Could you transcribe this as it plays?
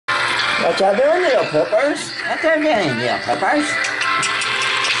What y'all doing, little poopers? What y'all doing, little poopers?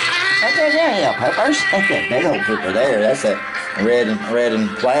 What y'all doing, little poopers? That's that big old pooper there. That's that red and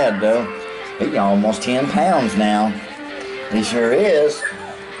plaid, though. He's almost 10 pounds now. He sure is.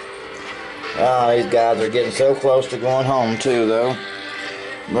 Oh, these guys are getting so close to going home, too, though.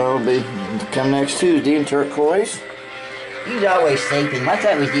 They'll be come next Tuesday in turquoise. He's always sleeping. What's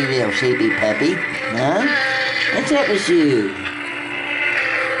up with you, little sleepy puppy? Huh? What's up with you?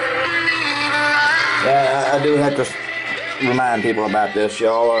 Yeah, I do have to remind people about this,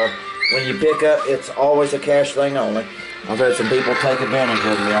 y'all. When you pick up, it's always a cash thing only. I've had some people take advantage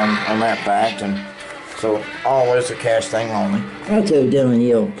of me on that fact, and so always a cash thing only. What you doing,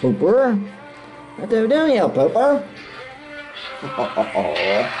 you pooper? What you doing, you pooper?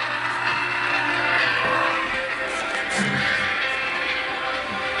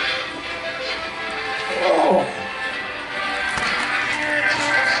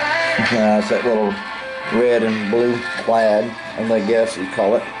 Yeah, it's that little red and blue plaid, I guess you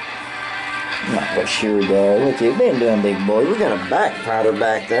call it. Not for sure, though. What you been doing, big boy? You got a back powder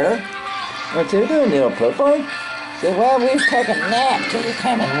back there. What you doing, little pooper? Said, well, we was taking a nap till you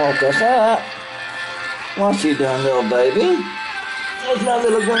came and woke us up. What you doing, little baby? What's my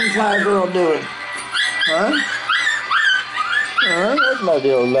little green fly girl doing? Huh? Huh? Where's my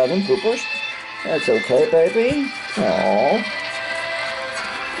little loving poopers? That's okay, baby. Aww.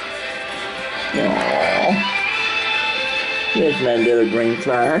 Aww. There's my little green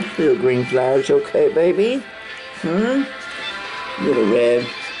flower. Little green flower's okay, baby? Hmm? Little red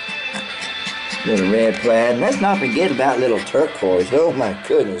plaid. And let's not forget about little turquoise. Oh my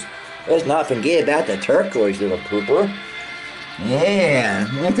goodness. Let's not forget about the turquoise, little pooper. Yeah.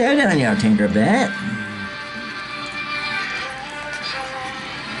 What's that on your Tinkerbell?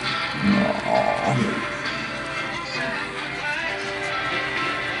 Aww.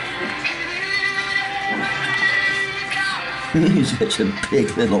 You're such a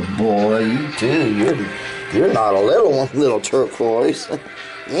big little boy. You too. You're not a little one, little turquoise.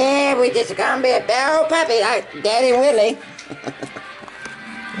 Yeah, we just gonna be a big old puppy like Daddy Willie.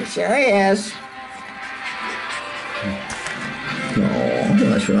 It sure is. Oh,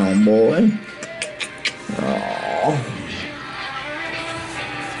 what's wrong, boy? Oh.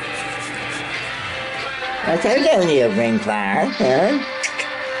 What's that doing, little green flower, huh?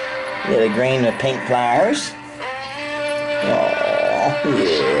 Little green with pink flowers. Oh,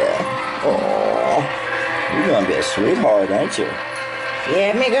 yeah. Oh, you're gonna be a sweetheart, ain't you?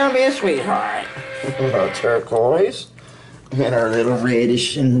 Yeah, me gonna be a sweetheart. Our turquoise and our little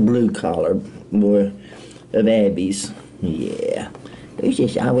reddish and blue collar boy of Abby's. Yeah. He's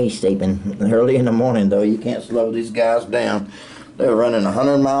just always sleeping early in the morning, though. You can't slow these guys down. They're running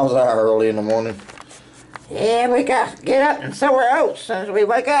 100 miles an hour early in the morning. Yeah, we got to get up and sow our oats as soon as we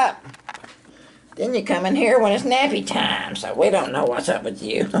wake up. Then you come in here when it's nappy time, so we don't know what's up with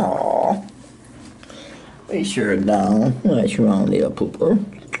you. Aww. We sure don't. What's wrong, little pooper?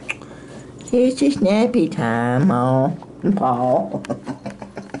 It's just nappy time, Paul.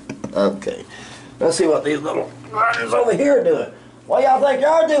 Okay. Let's see what these little runners over here are doing. What y'all think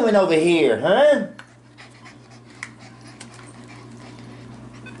y'all doing over here, huh?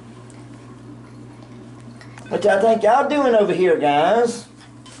 What y'all think y'all doing over here, guys?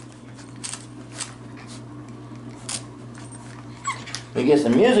 We get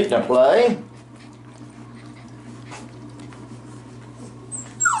some music to play.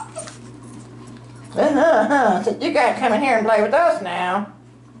 So you gotta come in here and play with us now.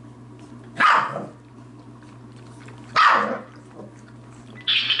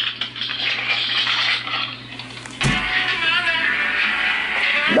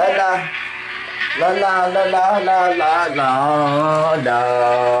 La la la la la la la la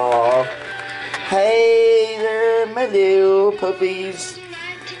la. Hey there, my little puppies.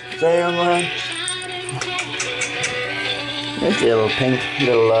 There's little pink,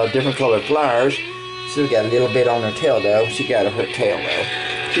 little different colored flowers. She's got a little bit on her tail though. She got her tail though.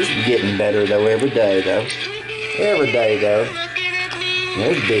 She's getting better though every day though. Every day though.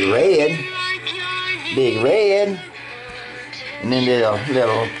 There's big red. Big red. And then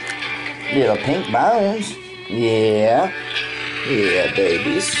little pink bones. Yeah. Yeah,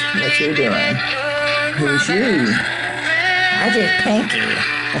 babies. What you doing? Who's you? I just Pinky.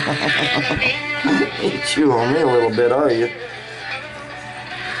 You chew on me a little bit, are you?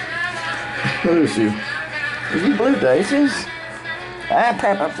 What is you? Is you blue daisies? I'm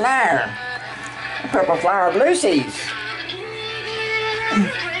purple flower. Purple flower bluesies.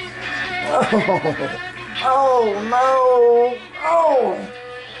 Oh no! Oh!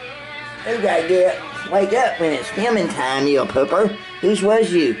 You gotta wake up when it's filming time, you pooper. Whose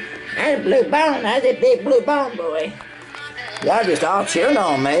was you? That's Blue Bone. That's a big Blue Bone boy. Y'all just all cheering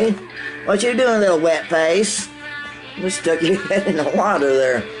on me. What you doing, little wet face? You stuck your head in the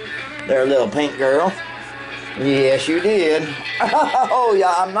water there, little pink girl. Yes, you did. Oh,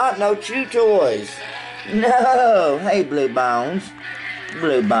 yeah, I'm not no chew toys. No. Hey, Blue Bones.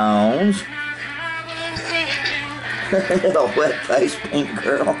 Blue Bones. Little wet face pink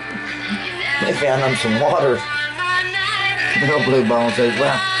girl. They found them some water. Little Blue Bones says,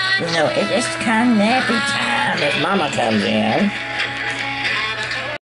 well, you know, it just kind of nappy time if Mama comes in.